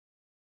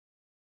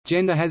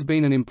Gender has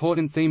been an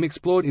important theme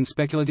explored in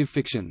speculative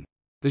fiction.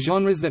 The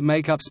genres that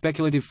make up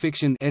speculative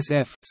fiction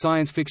SF,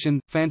 science fiction,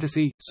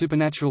 fantasy,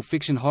 supernatural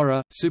fiction,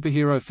 horror,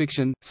 superhero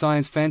fiction,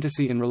 science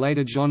fantasy and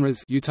related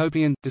genres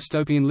utopian,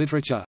 dystopian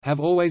literature, have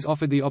always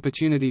offered the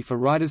opportunity for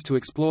writers to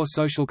explore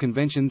social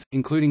conventions,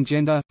 including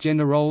gender,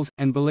 gender roles,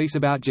 and beliefs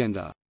about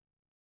gender.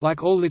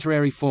 Like all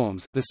literary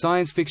forms, the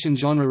science fiction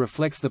genre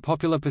reflects the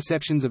popular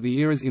perceptions of the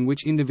eras in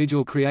which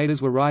individual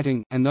creators were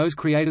writing, and those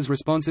creators'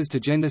 responses to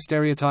gender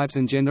stereotypes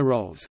and gender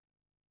roles.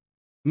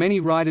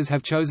 Many writers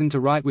have chosen to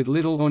write with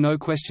little or no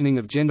questioning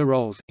of gender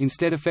roles,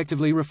 instead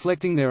effectively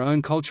reflecting their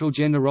own cultural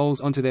gender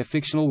roles onto their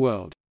fictional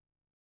world.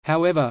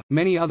 However,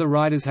 many other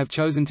writers have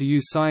chosen to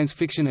use science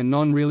fiction and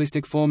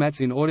non-realistic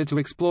formats in order to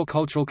explore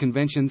cultural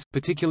conventions,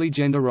 particularly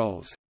gender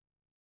roles.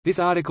 This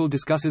article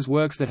discusses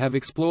works that have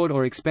explored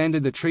or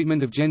expanded the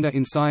treatment of gender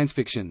in science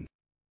fiction.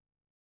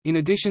 In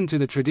addition to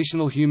the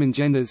traditional human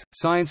genders,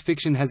 science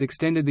fiction has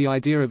extended the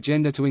idea of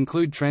gender to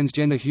include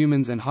transgender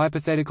humans and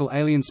hypothetical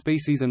alien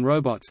species and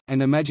robots,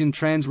 and imagined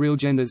trans-real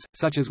genders,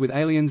 such as with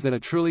aliens that are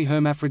truly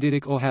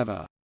hermaphroditic or have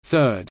a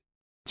third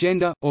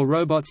gender, or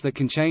robots that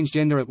can change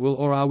gender at will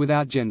or are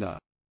without gender.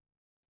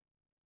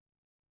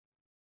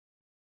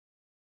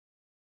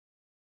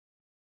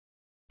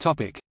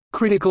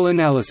 Critical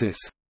analysis.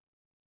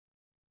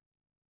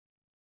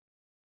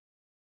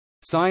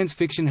 Science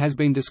fiction has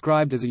been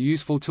described as a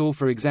useful tool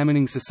for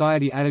examining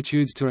society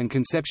attitudes to and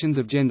conceptions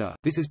of gender.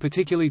 This is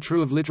particularly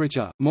true of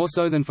literature, more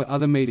so than for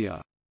other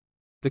media.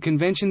 The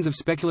conventions of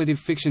speculative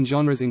fiction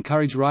genres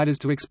encourage writers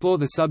to explore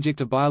the subject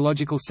of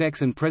biological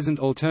sex and present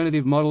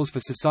alternative models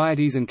for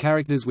societies and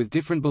characters with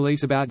different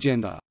beliefs about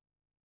gender.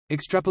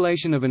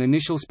 Extrapolation of an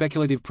initial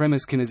speculative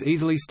premise can as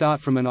easily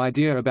start from an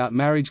idea about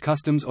marriage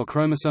customs or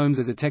chromosomes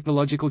as a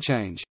technological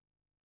change.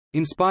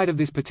 In spite of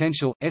this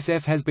potential,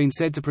 SF has been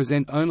said to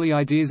present only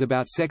ideas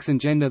about sex and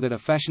gender that are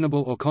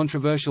fashionable or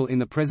controversial in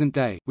the present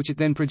day, which it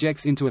then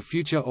projects into a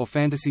future or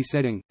fantasy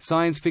setting.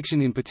 Science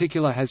fiction in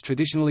particular has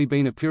traditionally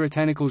been a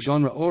puritanical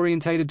genre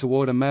orientated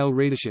toward a male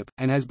readership,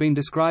 and has been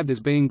described as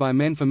being by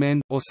men for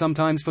men, or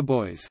sometimes for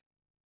boys.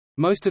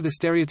 Most of the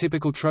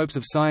stereotypical tropes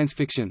of science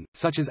fiction,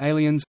 such as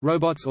aliens,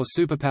 robots or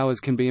superpowers,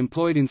 can be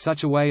employed in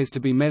such a way as to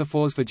be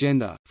metaphors for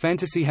gender.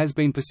 Fantasy has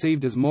been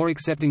perceived as more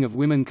accepting of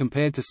women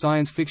compared to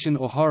science fiction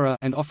or horror,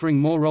 and offering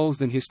more roles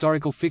than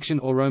historical fiction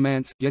or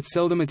romance, yet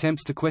seldom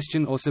attempts to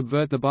question or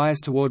subvert the bias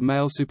toward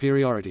male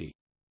superiority.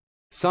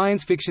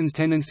 Science fiction's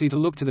tendency to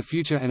look to the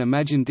future and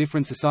imagine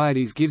different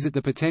societies gives it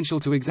the potential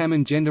to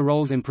examine gender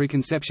roles and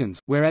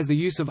preconceptions, whereas the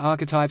use of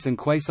archetypes and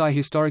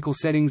quasi-historical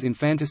settings in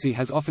fantasy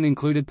has often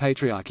included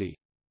patriarchy.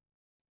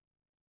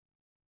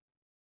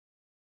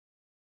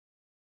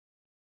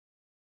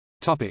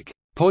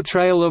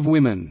 Portrayal of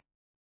women.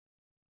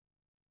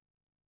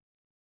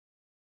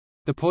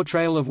 The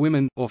portrayal of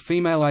women, or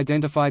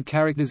female-identified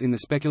characters in the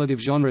speculative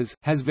genres,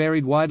 has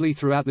varied widely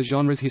throughout the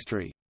genre's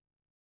history.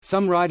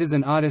 Some writers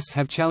and artists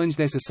have challenged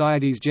their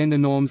society's gender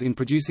norms in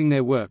producing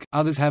their work,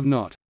 others have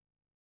not.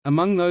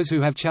 Among those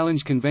who have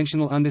challenged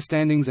conventional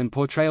understandings and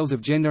portrayals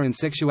of gender and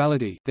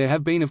sexuality, there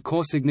have been of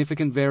course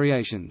significant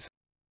variations.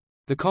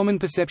 The common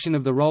perception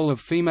of the role of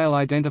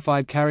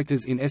female-identified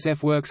characters in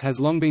SF works has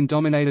long been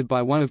dominated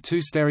by one of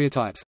two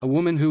stereotypes: a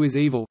woman who is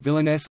evil,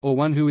 villainess, or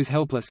one who is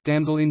helpless,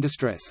 damsel in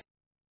distress.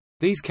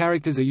 These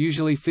characters are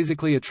usually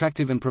physically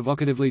attractive and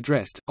provocatively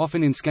dressed,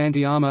 often in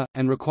scanty armor,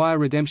 and require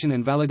redemption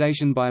and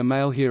validation by a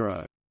male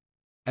hero.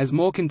 As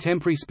more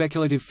contemporary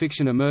speculative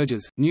fiction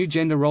emerges, new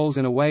gender roles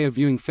and a way of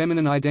viewing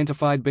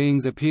feminine-identified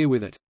beings appear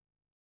with it.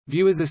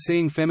 Viewers are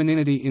seeing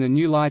femininity in a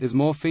new light as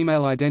more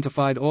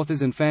female-identified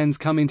authors and fans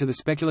come into the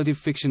speculative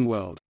fiction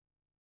world.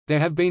 There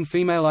have been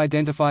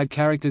female-identified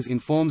characters in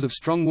forms of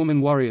strong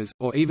woman warriors,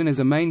 or even as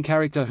a main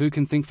character who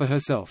can think for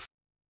herself.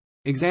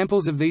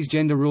 Examples of these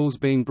gender rules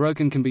being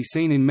broken can be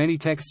seen in many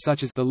texts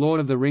such as The Lord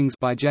of the Rings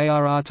by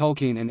J.R.R.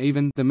 Tolkien and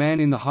even The Man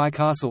in the High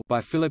Castle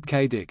by Philip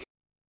K. Dick.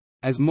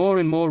 As more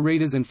and more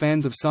readers and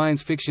fans of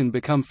science fiction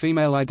become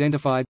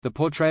female-identified, the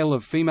portrayal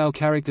of female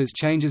characters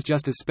changes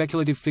just as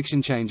speculative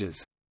fiction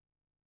changes.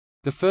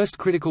 The first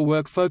critical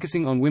work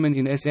focusing on women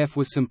in SF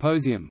was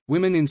Symposium,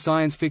 Women in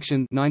Science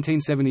Fiction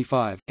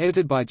 1975,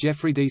 edited by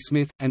Jeffrey D.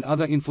 Smith, and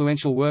other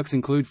influential works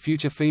include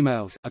Future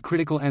Females, a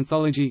critical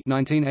anthology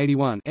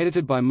 1981,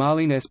 edited by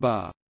Marlene S.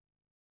 Barr.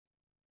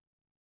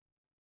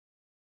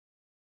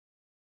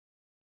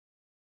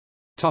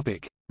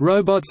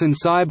 Robots and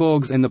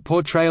cyborgs and the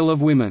portrayal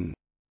of women.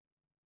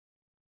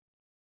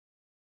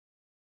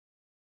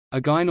 A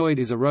gynoid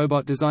is a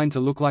robot designed to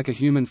look like a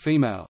human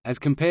female, as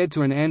compared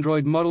to an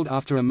android modeled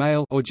after a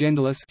male or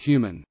genderless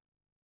human.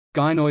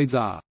 Gynoids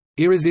are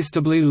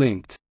irresistibly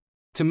linked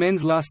to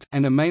men's lust,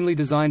 and are mainly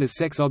designed as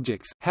sex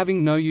objects,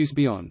 having no use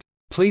beyond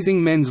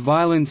pleasing men's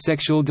violent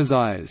sexual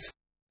desires.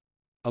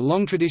 A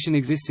long tradition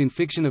exists in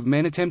fiction of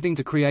men attempting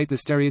to create the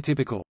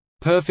stereotypical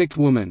perfect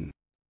woman.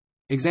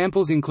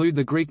 Examples include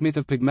the Greek myth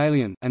of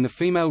Pygmalion, and the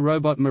female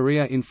robot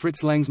Maria in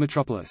Fritz Lang's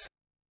Metropolis.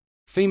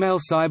 Female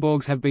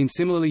cyborgs have been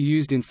similarly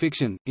used in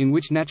fiction, in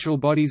which natural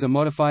bodies are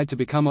modified to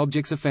become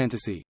objects of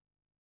fantasy.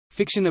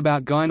 Fiction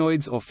about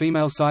gynoids or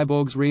female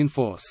cyborgs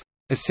reinforce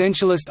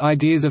essentialist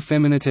ideas of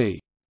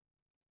femininity.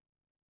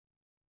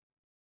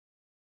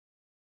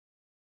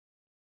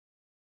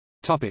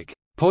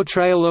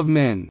 Portrayal of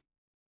men.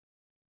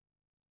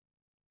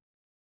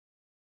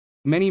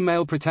 Many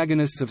male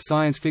protagonists of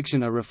science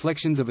fiction are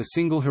reflections of a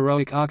single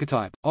heroic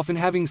archetype, often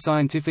having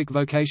scientific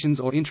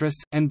vocations or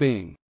interests, and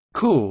being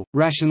cool,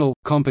 rational,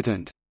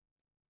 competent,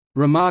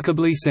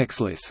 remarkably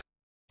sexless,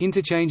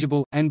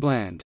 interchangeable, and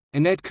bland.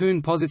 Annette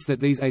Kuhn posits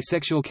that these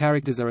asexual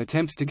characters are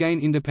attempts to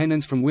gain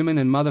independence from women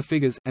and mother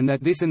figures, and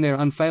that this and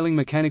their unfailing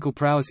mechanical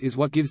prowess is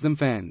what gives them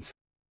fans.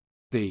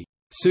 The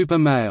super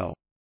male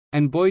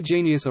and boy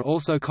genius are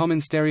also common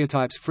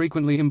stereotypes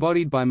frequently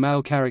embodied by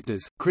male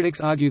characters.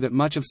 Critics argue that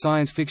much of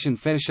science fiction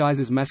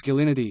fetishizes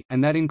masculinity,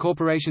 and that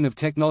incorporation of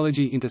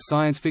technology into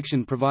science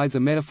fiction provides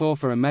a metaphor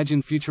for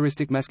imagined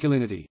futuristic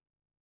masculinity.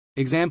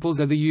 Examples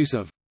are the use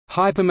of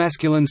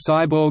hypermasculine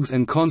cyborgs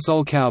and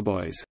console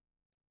cowboys.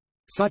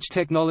 Such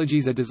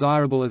technologies are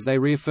desirable as they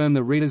reaffirm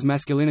the reader's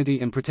masculinity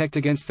and protect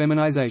against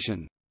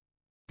feminization.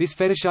 This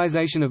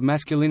fetishization of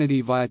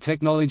masculinity via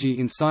technology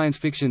in science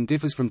fiction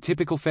differs from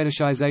typical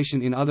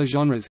fetishization in other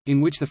genres,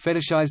 in which the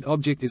fetishized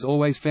object is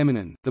always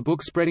feminine. The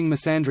book Spreading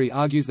Misandry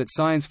argues that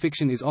science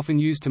fiction is often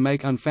used to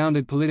make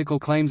unfounded political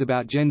claims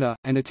about gender,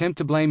 and attempt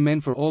to blame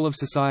men for all of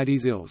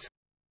society's ills.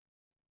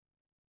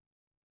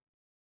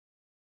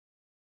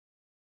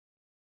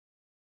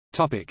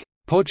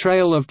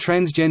 Portrayal of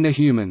transgender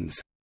humans.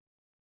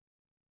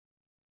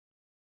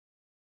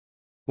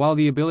 While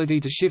the ability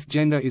to shift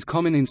gender is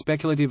common in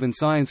speculative and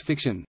science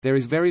fiction, there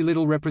is very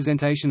little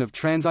representation of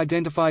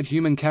trans-identified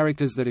human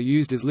characters that are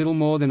used as little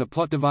more than a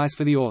plot device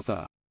for the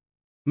author.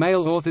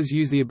 Male authors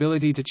use the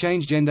ability to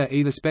change gender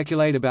either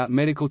speculate about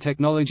medical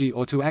technology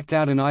or to act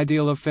out an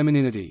ideal of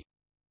femininity.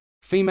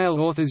 Female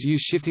authors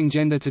use shifting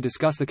gender to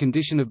discuss the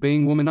condition of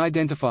being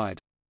woman-identified.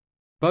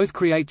 Both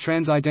create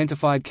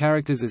trans-identified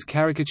characters as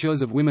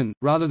caricatures of women,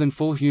 rather than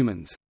full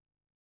humans.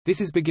 This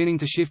is beginning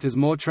to shift as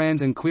more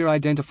trans and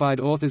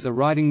queer-identified authors are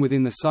writing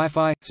within the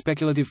sci-fi,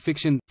 speculative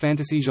fiction,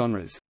 fantasy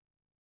genres.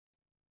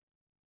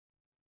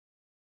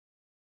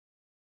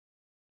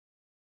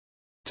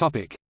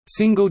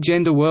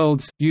 Single-gender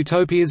worlds,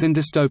 utopias and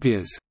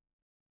dystopias.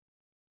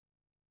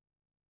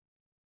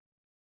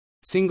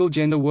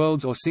 Single-gender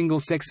worlds or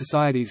single-sex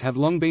societies have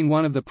long been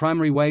one of the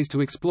primary ways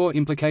to explore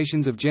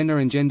implications of gender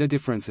and gender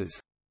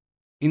differences.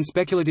 In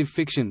speculative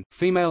fiction,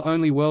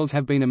 female-only worlds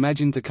have been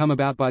imagined to come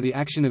about by the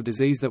action of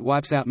disease that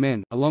wipes out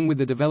men, along with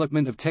the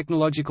development of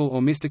technological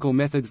or mystical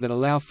methods that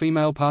allow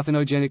female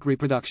parthenogenic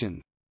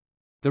reproduction.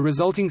 The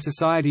resulting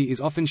society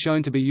is often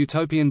shown to be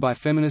utopian by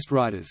feminist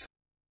writers.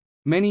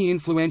 Many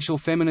influential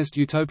feminist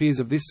utopias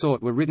of this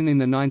sort were written in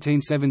the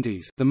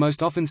 1970s. The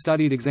most often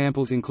studied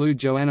examples include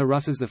Joanna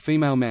Russ's The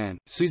Female Man,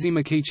 Susie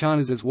McKee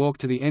Charnas's Walk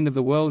to the End of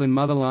the World and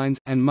Mother Lines,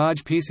 and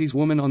Marge Piercy's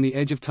Woman on the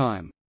Edge of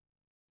Time.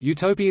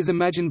 Utopias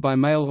imagined by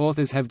male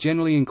authors have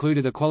generally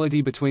included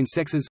equality between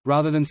sexes,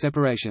 rather than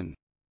separation.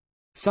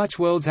 Such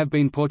worlds have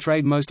been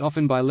portrayed most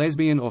often by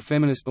lesbian or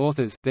feminist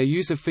authors. Their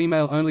use of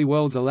female-only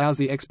worlds allows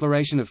the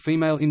exploration of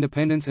female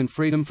independence and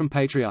freedom from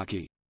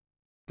patriarchy.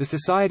 The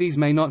societies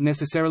may not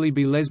necessarily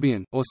be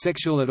lesbian, or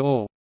sexual at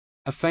all,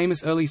 a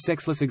famous early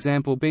sexless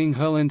example being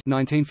Herland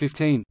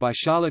 1915 by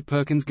Charlotte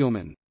Perkins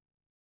Gilman.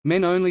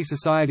 Men-only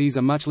societies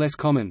are much less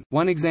common.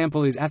 One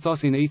example is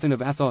Athos in Ethan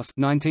of Athos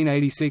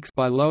 1986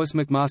 by Lois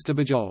McMaster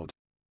Bujold.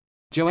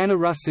 Joanna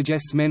Russ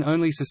suggests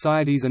men-only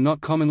societies are not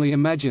commonly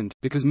imagined,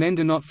 because men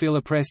do not feel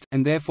oppressed,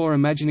 and therefore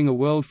imagining a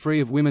world free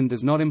of women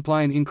does not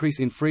imply an increase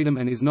in freedom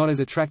and is not as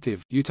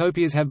attractive.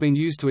 Utopias have been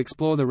used to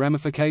explore the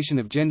ramification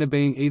of gender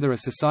being either a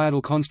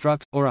societal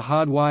construct, or a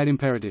hard-wired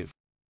imperative.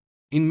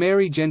 In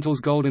Mary Gentle's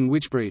Golden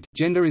Witchbreed,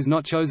 gender is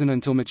not chosen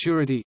until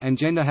maturity, and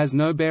gender has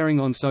no bearing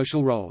on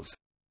social roles.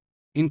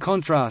 In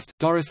contrast,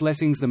 Doris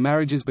Lessing's The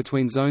Marriages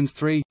Between Zones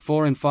 3,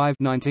 4 and 5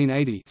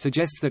 1980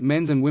 suggests that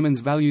men's and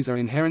women's values are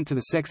inherent to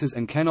the sexes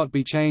and cannot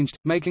be changed,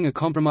 making a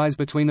compromise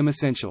between them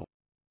essential.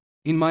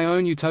 In My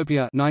Own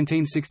Utopia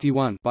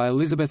 1961 by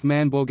Elizabeth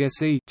Mann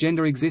Borghese,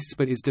 gender exists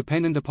but is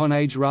dependent upon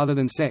age rather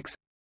than sex.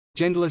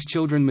 Genderless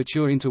children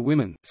mature into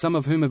women, some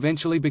of whom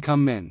eventually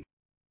become men.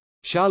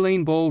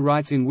 Charlene Ball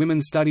writes in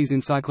Women's Studies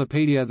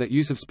Encyclopedia that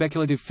use of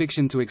speculative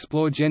fiction to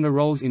explore gender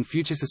roles in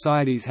future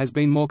societies has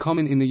been more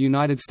common in the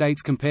United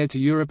States compared to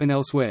Europe and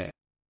elsewhere.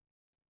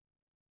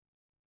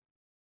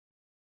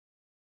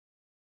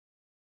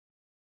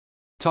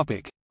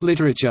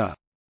 Literature.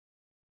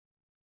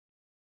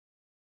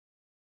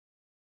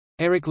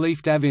 Eric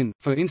Leaf Davin,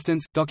 for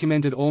instance,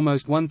 documented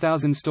almost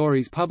 1,000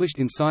 stories published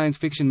in science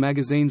fiction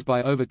magazines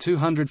by over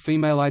 200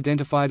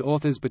 female-identified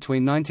authors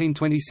between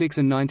 1926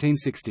 and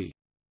 1960.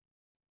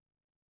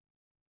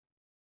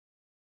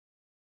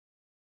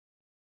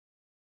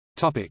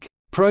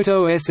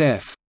 Proto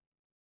SF.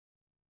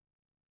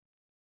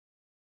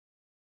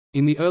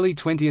 In the early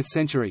 20th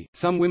century,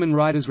 some women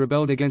writers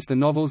rebelled against the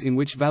novels in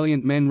which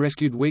valiant men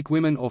rescued weak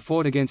women or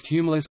fought against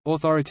humorless,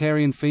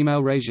 authoritarian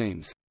female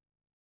regimes.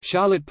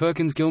 Charlotte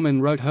Perkins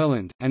Gilman wrote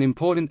Herland, an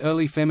important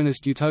early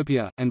feminist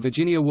utopia, and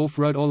Virginia Woolf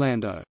wrote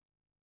Orlando.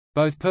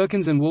 Both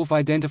Perkins and Woolf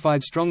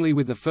identified strongly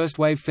with the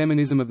first-wave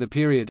feminism of the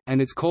period, and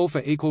its call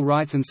for equal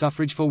rights and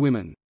suffrage for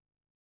women.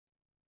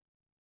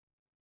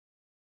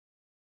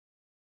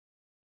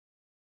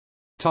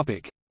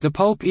 The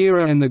Pulp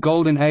Era and the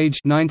Golden Age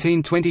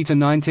 1920 to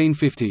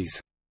 1950s.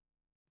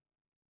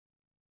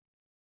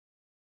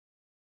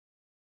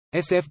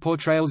 SF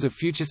portrayals of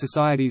future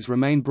societies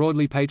remained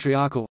broadly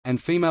patriarchal,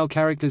 and female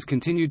characters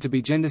continued to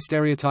be gender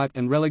stereotyped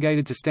and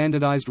relegated to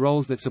standardized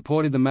roles that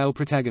supported the male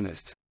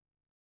protagonists.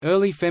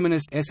 Early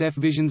feminist SF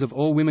visions of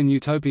all-women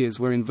utopias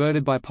were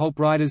inverted by pulp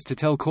writers to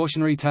tell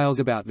cautionary tales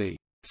about the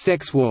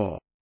sex war,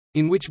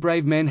 in which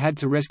brave men had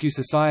to rescue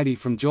society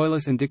from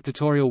joyless and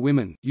dictatorial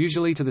women,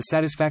 usually to the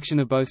satisfaction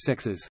of both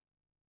sexes.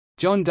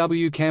 John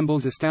W.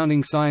 Campbell's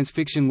astounding science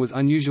fiction was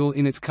unusual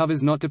in its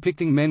covers not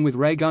depicting men with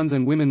ray guns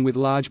and women with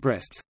large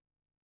breasts.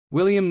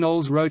 William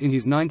Knowles wrote in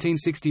his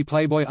 1960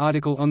 Playboy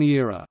article on the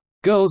era,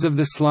 "Girls of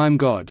the Slime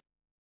God,"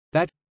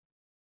 that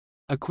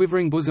a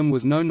quivering bosom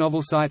was no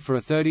novel sight for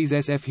a 30s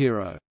SF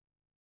hero.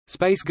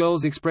 Space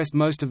girls expressed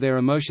most of their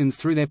emotions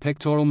through their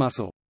pectoral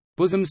muscle.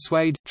 Bosoms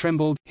swayed,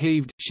 trembled,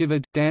 heaved,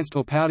 shivered, danced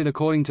or pouted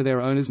according to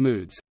their owners'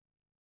 moods.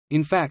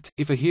 In fact,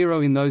 if a hero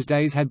in those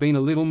days had been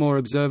a little more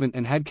observant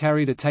and had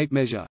carried a tape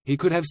measure, he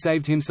could have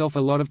saved himself a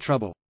lot of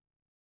trouble.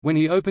 When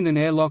he opened an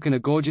airlock and a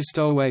gorgeous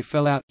stowaway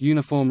fell out,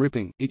 uniform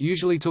ripping, it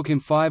usually took him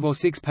 5 or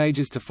 6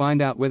 pages to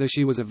find out whether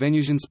she was a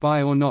Venusian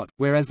spy or not,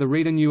 whereas the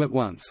reader knew at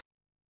once.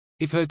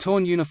 If her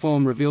torn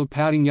uniform revealed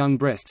pouting young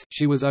breasts,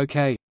 she was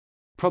okay.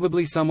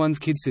 Probably someone's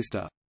kid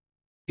sister.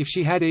 If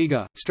she had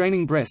eager,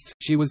 straining breasts,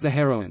 she was the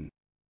heroine.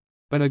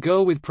 But a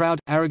girl with proud,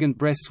 arrogant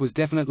breasts was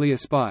definitely a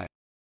spy.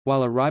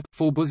 While a ripe,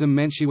 full bosom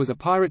meant she was a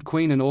pirate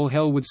queen and all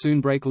hell would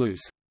soon break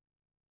loose.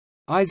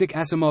 Isaac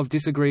Asimov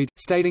disagreed,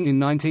 stating in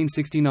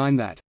 1969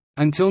 that,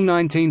 "Until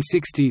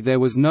 1960 there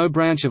was no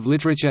branch of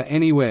literature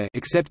anywhere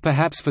except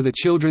perhaps for the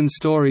children's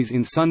stories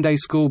in Sunday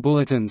school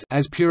bulletins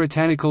as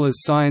puritanical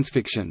as science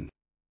fiction,"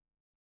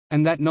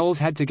 and that Knowles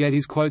had to get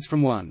his quotes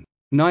from one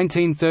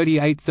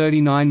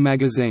 1938–39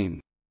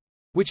 magazine,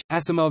 which,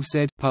 Asimov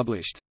said,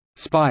 published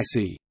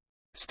 "spicy"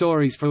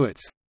 stories for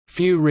its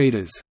few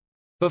readers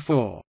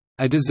before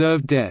 "a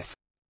deserved death."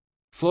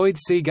 Floyd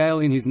C. Gale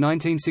in his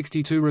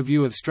 1962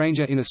 review of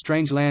Stranger in a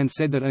Strange Land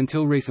said that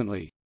until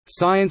recently,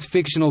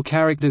 "science-fictional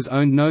characters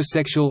owned no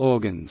sexual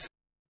organs."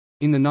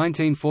 In the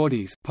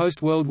 1940s,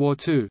 post-World War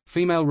II,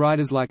 female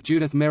writers like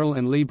Judith Merrill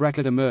and Lee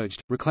Brackett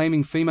emerged,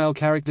 reclaiming female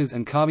characters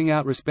and carving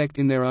out respect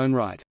in their own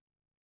right.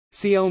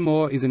 C. L.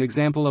 Moore is an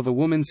example of a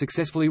woman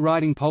successfully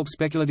writing pulp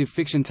speculative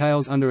fiction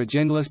tales under a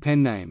genderless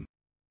pen name.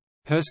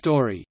 Her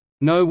story,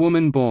 No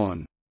Woman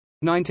Born,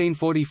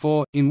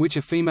 1944, in which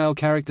a female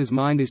character's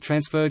mind is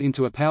transferred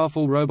into a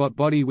powerful robot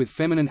body with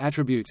feminine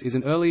attributes, is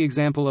an early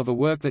example of a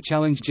work that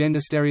challenged gender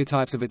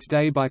stereotypes of its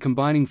day by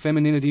combining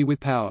femininity with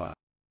power.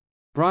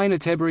 Brian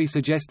Attebery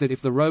suggests that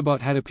if the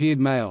robot had appeared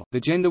male, the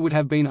gender would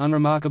have been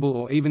unremarkable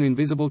or even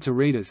invisible to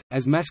readers,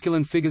 as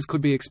masculine figures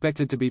could be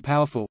expected to be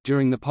powerful.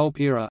 During the pulp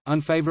era,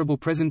 unfavorable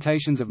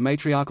presentations of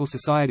matriarchal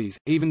societies,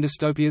 even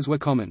dystopias, were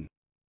common.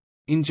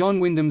 In John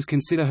Wyndham's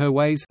Consider Her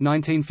Ways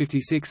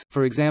 1956,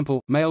 for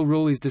example, male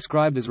rule is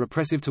described as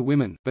repressive to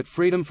women, but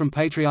freedom from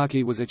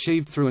patriarchy was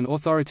achieved through an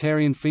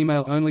authoritarian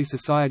female-only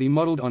society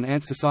modeled on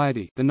ant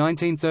society. The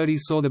 1930s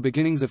saw the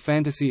beginnings of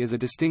fantasy as a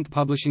distinct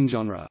publishing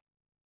genre.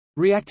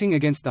 Reacting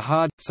against the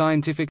hard,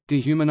 scientific,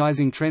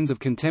 dehumanizing trends of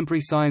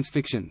contemporary science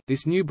fiction,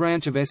 this new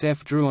branch of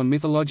SF drew on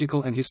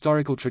mythological and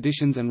historical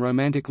traditions and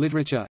romantic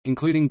literature,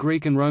 including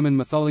Greek and Roman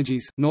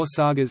mythologies, Norse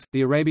sagas,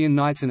 the Arabian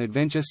Nights and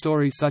adventure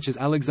stories such as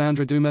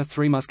Alexandre Dumas'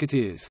 Three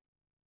Musketeers.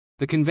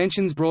 The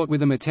conventions brought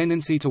with them a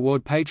tendency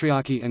toward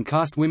patriarchy and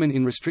cast women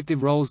in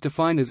restrictive roles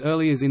defined as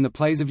early as in the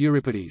plays of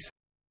Euripides.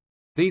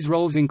 These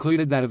roles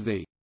included that of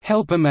the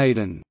helper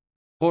maiden,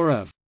 or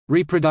of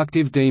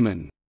reproductive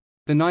demon.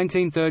 The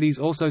 1930s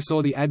also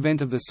saw the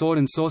advent of the sword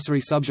and sorcery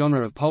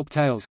subgenre of pulp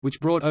tales, which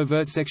brought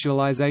overt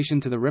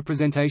sexualization to the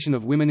representation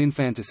of women in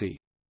fantasy.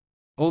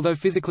 Although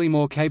physically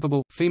more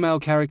capable, female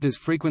characters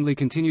frequently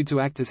continued to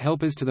act as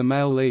helpers to the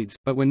male leads,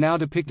 but were now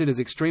depicted as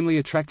extremely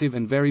attractive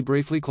and very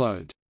briefly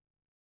clothed.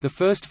 The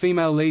first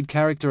female lead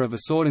character of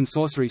a sword and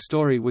sorcery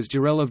story was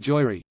Jarell of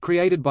Joiry,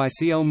 created by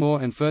C. L.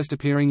 Moore and first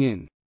appearing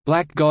in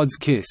Black God's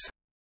Kiss,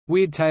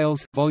 Weird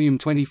Tales, Volume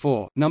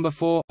 24, No.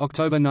 4,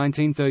 October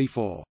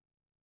 1934.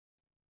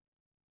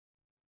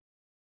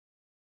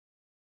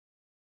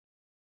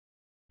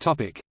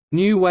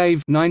 New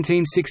Wave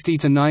 1960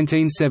 to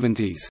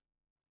 1970s.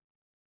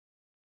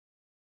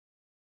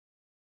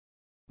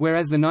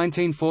 Whereas the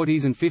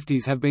 1940s and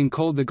 50s have been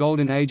called the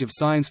golden age of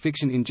science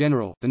fiction in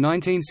general, the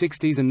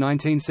 1960s and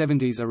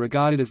 1970s are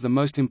regarded as the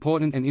most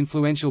important and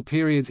influential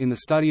periods in the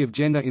study of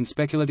gender in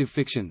speculative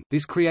fiction.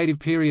 This creative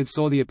period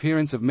saw the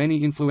appearance of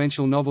many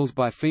influential novels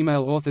by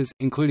female authors,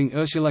 including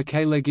Ursula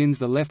K. Le Guin's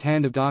The Left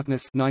Hand of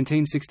Darkness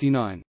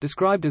 1969,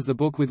 described as the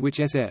book with which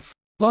SF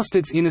lost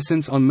its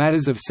innocence on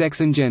matters of sex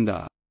and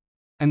gender,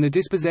 and The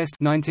Dispossessed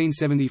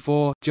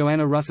 1974,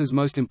 Joanna Russ's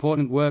most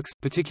important works,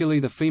 particularly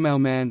The Female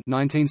Man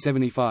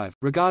 1975,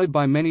 regarded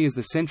by many as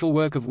the central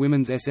work of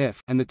women's SF,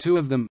 and The Two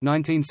of Them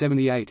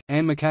 1978,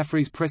 Anne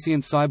McCaffrey's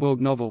prescient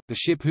cyborg novel, The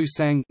Ship Who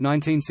Sang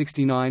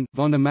 1969,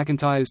 Vonda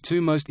McIntyre's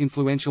two most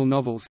influential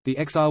novels, The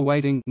Exile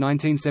Waiting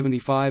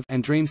 1975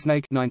 and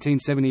Dreamsnake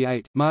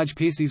 1978, Marge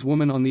Piercy's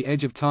Woman on the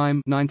Edge of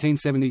Time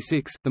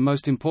 1976, the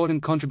most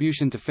important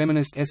contribution to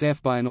feminist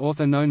SF by an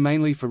author known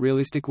mainly for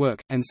realistic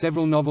work, and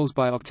several novels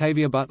by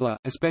Octavia Butler,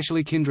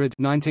 especially Kindred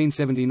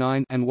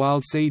 1979 and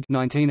Wild Seed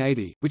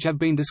 1980, which have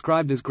been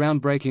described as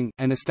groundbreaking,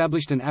 and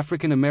established an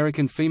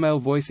African-American female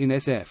voice in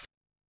SF.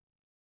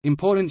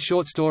 Important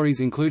short stories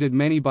included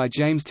many by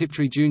James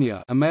Tiptree Jr.,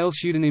 a male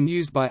pseudonym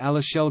used by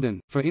Alice Sheldon,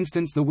 for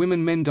instance The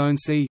Women Men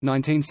Don't See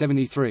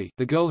 1973,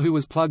 The Girl Who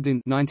Was Plugged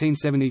In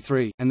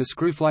 1973, and The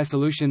Screwfly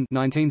Solution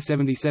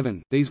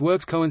 1977. These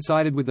works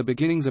coincided with the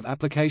beginnings of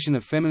application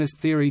of feminist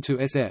theory to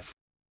SF,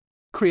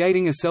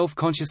 creating a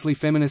self-consciously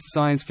feminist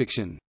science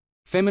fiction.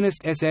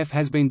 Feminist SF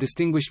has been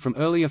distinguished from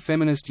earlier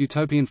feminist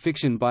utopian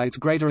fiction by its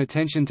greater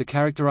attention to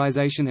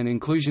characterization and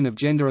inclusion of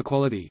gender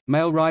equality.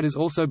 Male writers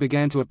also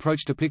began to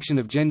approach depiction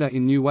of gender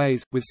in new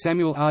ways, with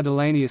Samuel R.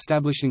 Delany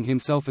establishing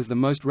himself as the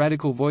most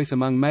radical voice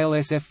among male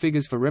SF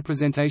figures for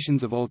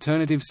representations of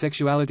alternative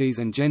sexualities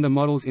and gender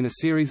models in a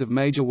series of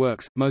major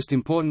works, most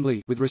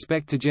importantly, with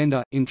respect to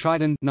gender, in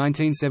Triton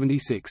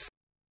 1976.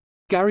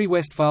 Gary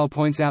Westphal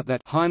points out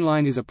that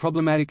Heinlein is a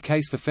problematic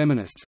case for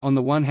feminists. On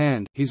the one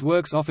hand, his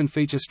works often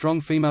feature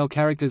strong female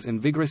characters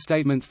and vigorous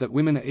statements that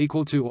women are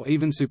equal to or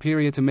even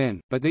superior to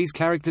men, but these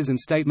characters and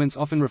statements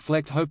often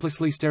reflect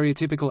hopelessly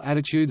stereotypical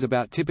attitudes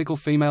about typical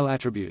female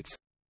attributes.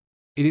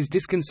 It is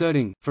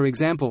disconcerting, for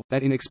example,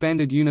 that in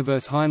Expanded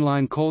Universe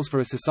Heinlein calls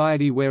for a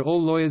society where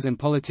all lawyers and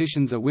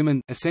politicians are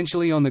women,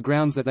 essentially on the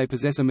grounds that they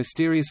possess a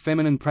mysterious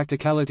feminine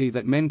practicality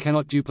that men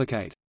cannot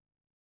duplicate.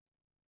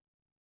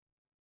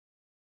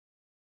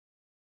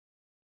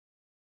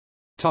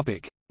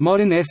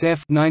 Modern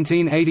SF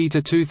 1980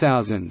 to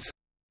 2000s.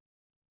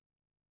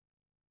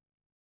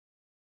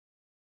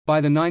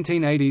 By the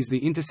 1980s,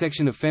 the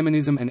intersection of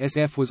feminism and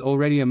SF was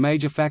already a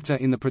major factor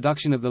in the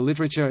production of the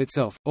literature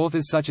itself.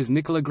 Authors such as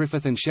Nicola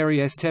Griffith and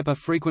Sherry S. Tepper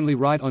frequently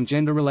write on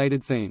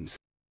gender-related themes.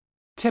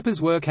 Tepper's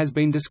work has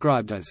been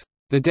described as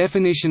the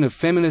definition of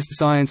feminist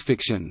science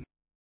fiction,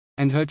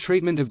 and her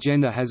treatment of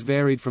gender has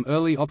varied from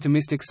early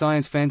optimistic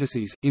science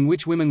fantasies, in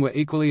which women were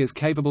equally as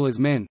capable as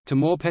men, to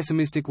more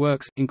pessimistic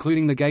works,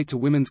 including The Gate to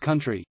Women's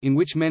Country, in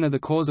which men are the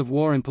cause of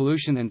war and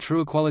pollution and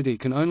true equality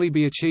can only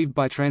be achieved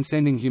by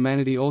transcending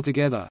humanity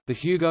altogether. The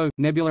Hugo,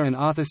 Nebula and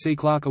Arthur C.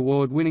 Clarke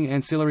Award-winning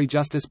Ancillary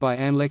Justice by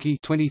Anne Leckie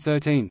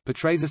 2013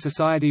 portrays a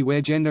society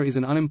where gender is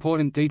an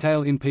unimportant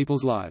detail in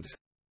people's lives.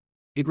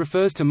 It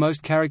refers to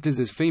most characters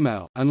as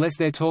female, unless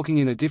they're talking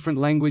in a different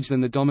language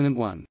than the dominant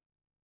one.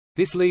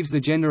 This leaves the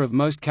gender of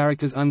most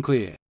characters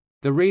unclear.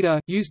 The reader,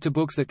 used to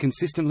books that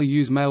consistently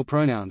use male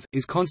pronouns,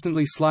 is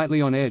constantly slightly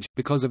on edge,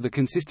 because of the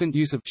consistent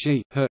use of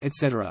she, her,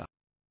 etc.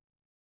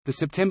 The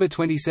September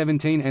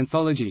 2017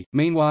 anthology,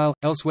 Meanwhile,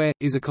 Elsewhere,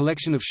 is a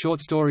collection of short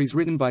stories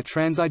written by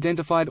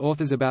trans-identified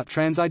authors about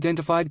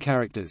trans-identified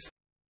characters.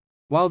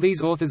 While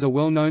these authors are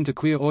well known to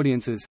queer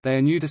audiences, they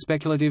are new to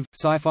speculative,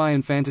 sci-fi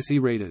and fantasy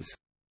readers.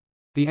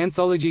 The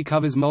anthology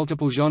covers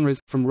multiple genres,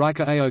 from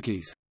Rika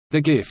Aoki's The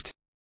Gift,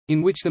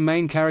 in which the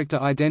main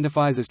character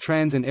identifies as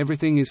trans and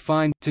everything is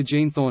fine, to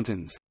Jean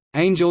Thornton's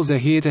Angels Are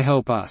Here to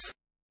Help Us,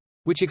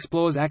 which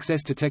explores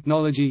access to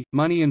technology,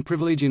 money and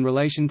privilege in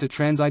relation to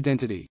trans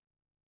identity.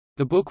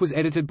 The book was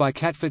edited by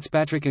Kat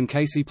Fitzpatrick and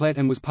Casey Plett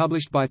and was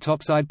published by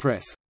Topside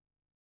Press.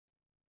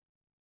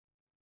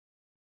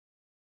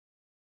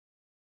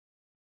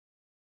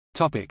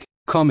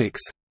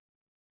 Comics.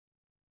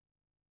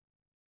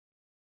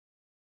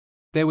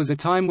 There was a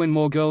time when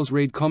more girls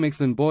read comics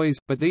than boys,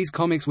 but these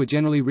comics were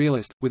generally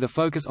realist, with a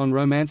focus on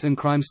romance and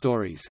crime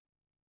stories.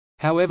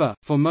 However,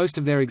 for most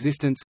of their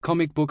existence,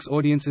 comic books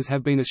audiences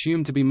have been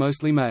assumed to be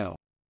mostly male.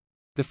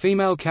 The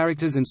female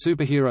characters and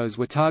superheroes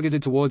were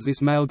targeted towards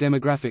this male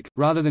demographic,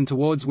 rather than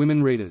towards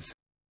women readers.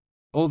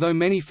 Although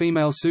many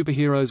female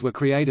superheroes were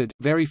created,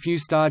 very few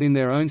starred in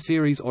their own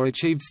series or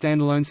achieved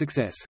standalone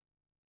success.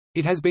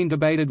 It has been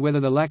debated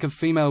whether the lack of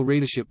female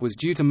readership was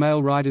due to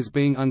male writers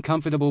being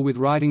uncomfortable with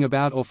writing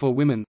about or for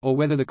women, or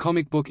whether the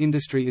comic book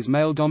industry is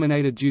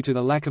male-dominated due to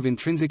the lack of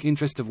intrinsic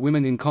interest of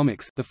women in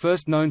comics. The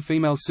first known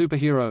female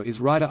superhero is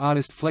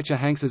writer-artist Fletcher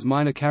Hanks's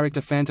minor character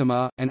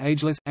Phantomar, an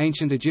ageless,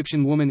 ancient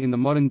Egyptian woman in the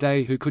modern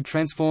day who could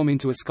transform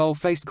into a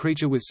skull-faced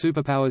creature with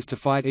superpowers to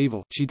fight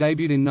evil. She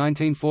debuted in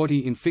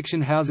 1940 in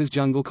Fiction House's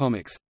Jungle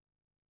Comics.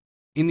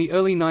 In the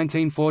early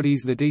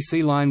 1940s, the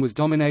DC line was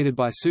dominated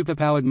by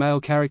superpowered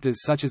male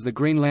characters such as the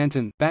Green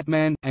Lantern,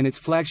 Batman, and its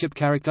flagship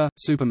character,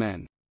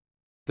 Superman.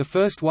 The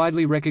first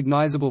widely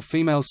recognizable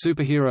female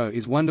superhero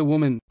is Wonder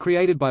Woman,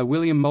 created by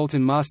William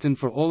Moulton Marston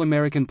for All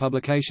American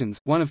Publications,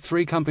 one of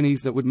 3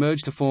 companies that would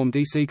merge to form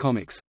DC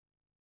Comics.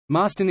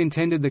 Marston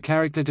intended the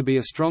character to be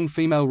a strong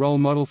female role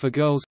model for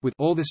girls, with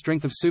all the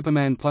strength of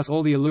Superman plus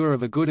all the allure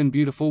of a good and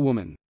beautiful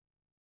woman.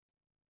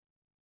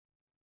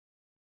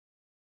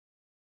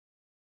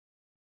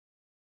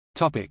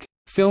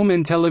 Film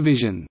and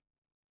television.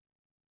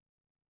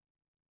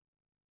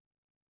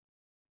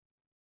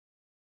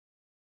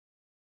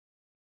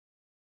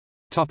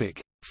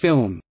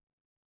 Film.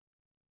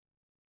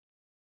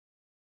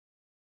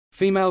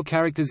 Female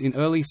characters in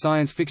early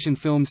science fiction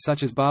films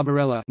such as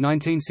Barbarella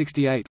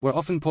 (1968) were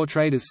often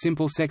portrayed as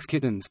simple sex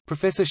kittens.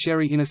 Professor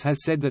Sherry Innes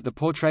has said that the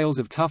portrayals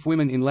of tough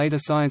women in later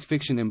science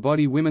fiction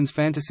embody women's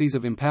fantasies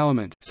of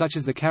empowerment, such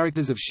as the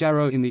characters of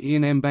Sharrow in the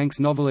Ian M. Banks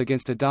novel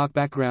Against a Dark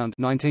Background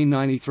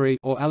 (1993)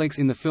 or Alex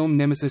in the film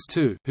Nemesis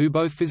 2, who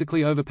both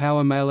physically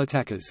overpower male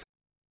attackers.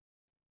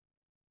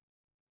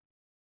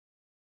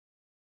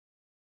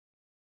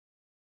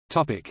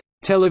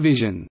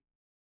 Television.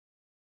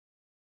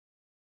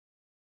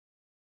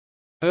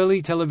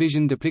 Early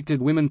television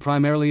depicted women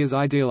primarily as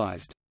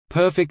idealized,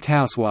 perfect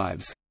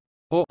housewives,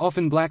 or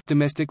often black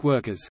domestic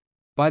workers.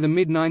 By the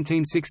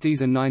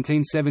mid-1960s and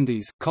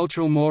 1970s,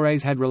 cultural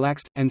mores had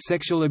relaxed, and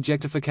sexual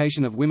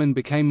objectification of women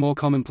became more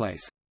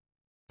commonplace.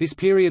 This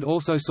period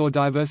also saw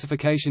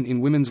diversification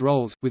in women's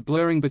roles, with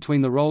blurring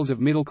between the roles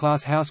of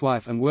middle-class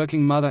housewife and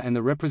working mother and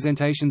the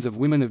representations of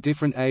women of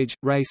different age,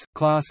 race,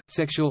 class,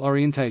 sexual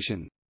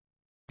orientation.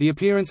 The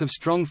appearance of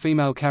strong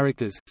female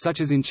characters,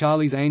 such as in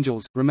Charlie's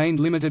Angels, remained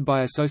limited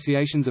by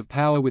associations of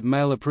power with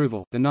male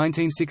approval. The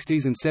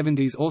 1960s and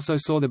 70s also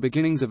saw the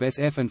beginnings of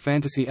SF and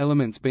fantasy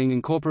elements being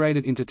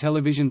incorporated into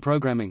television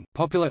programming.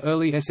 Popular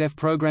early SF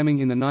programming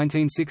in the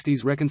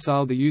 1960s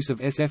reconciled the use of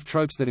SF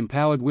tropes that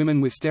empowered women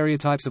with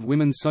stereotypes of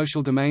women's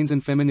social domains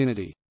and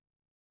femininity.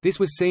 This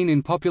was seen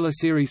in popular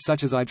series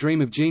such as I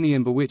Dream of Jeannie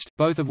and Bewitched,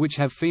 both of which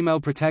have female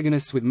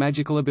protagonists with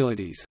magical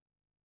abilities.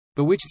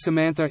 Bewitched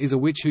Samantha is a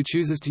witch who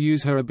chooses to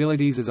use her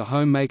abilities as a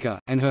homemaker,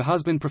 and her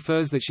husband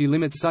prefers that she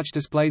limits such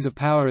displays of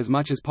power as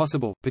much as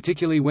possible,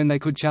 particularly when they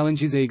could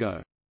challenge his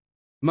ego.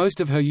 Most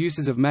of her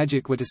uses of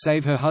magic were to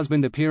save her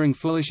husband appearing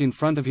foolish in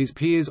front of his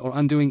peers or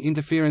undoing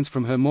interference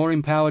from her more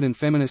empowered and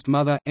feminist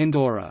mother,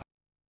 Endora.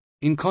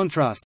 In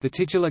contrast, the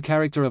titular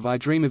character of I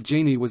Dream of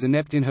Jeannie was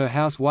inept in her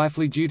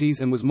housewifely duties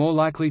and was more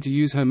likely to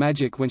use her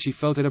magic when she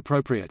felt it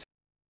appropriate.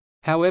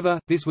 However,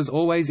 this was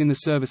always in the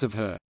service of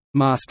her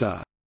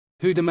master,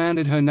 who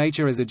demanded her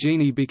nature as a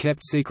genie be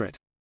kept secret.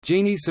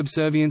 Jeannie's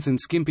subservience and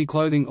skimpy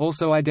clothing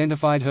also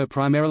identified her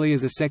primarily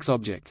as a sex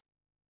object.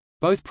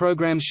 Both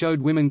programs showed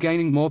women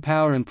gaining more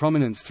power and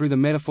prominence through the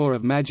metaphor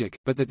of magic,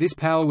 but that this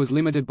power was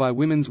limited by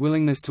women's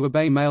willingness to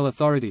obey male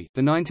authority.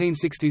 The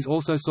 1960s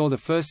also saw the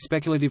first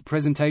speculative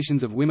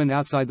presentations of women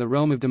outside the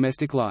realm of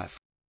domestic life.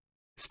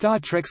 Star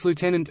Trek's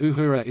Lieutenant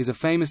Uhura is a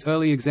famous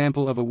early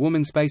example of a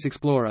woman space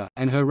explorer,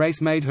 and her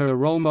race made her a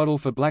role model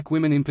for black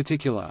women in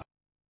particular.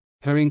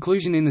 Her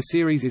inclusion in the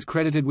series is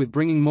credited with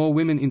bringing more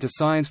women into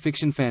science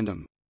fiction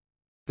fandom.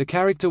 The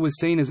character was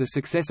seen as a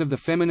success of the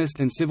feminist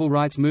and civil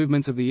rights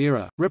movements of the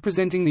era,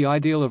 representing the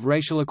ideal of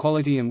racial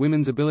equality and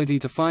women's ability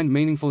to find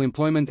meaningful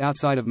employment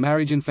outside of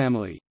marriage and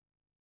family.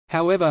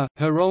 However,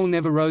 her role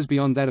never rose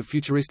beyond that of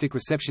futuristic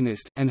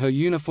receptionist, and her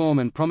uniform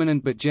and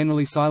prominent but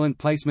generally silent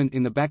placement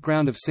in the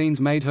background of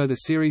scenes made her the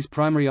series'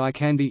 primary eye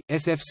candy.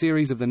 SF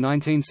series of the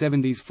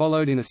 1970s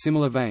followed in a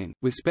similar vein,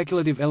 with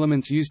speculative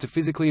elements used to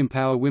physically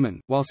empower women,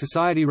 while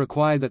society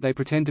required that they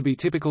pretend to be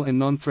typical and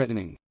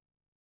non-threatening.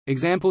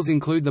 Examples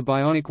include The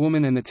Bionic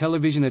Woman and the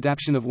television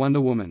adaptation of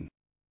Wonder Woman.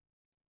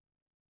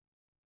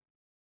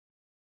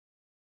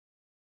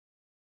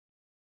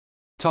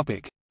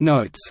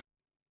 Notes.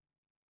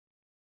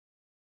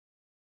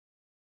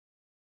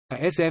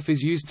 SF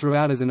is used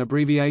throughout as an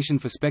abbreviation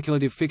for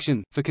speculative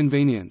fiction, for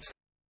convenience.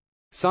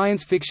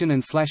 Science fiction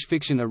and slash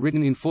fiction are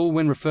written in full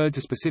when referred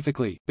to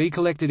specifically, be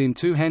collected in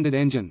Two-Handed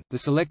Engine, the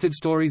selected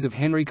stories of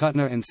Henry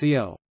Kuttner and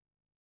C.L.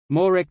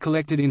 Morek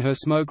collected in Her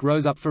Smoke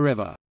Rose Up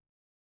Forever.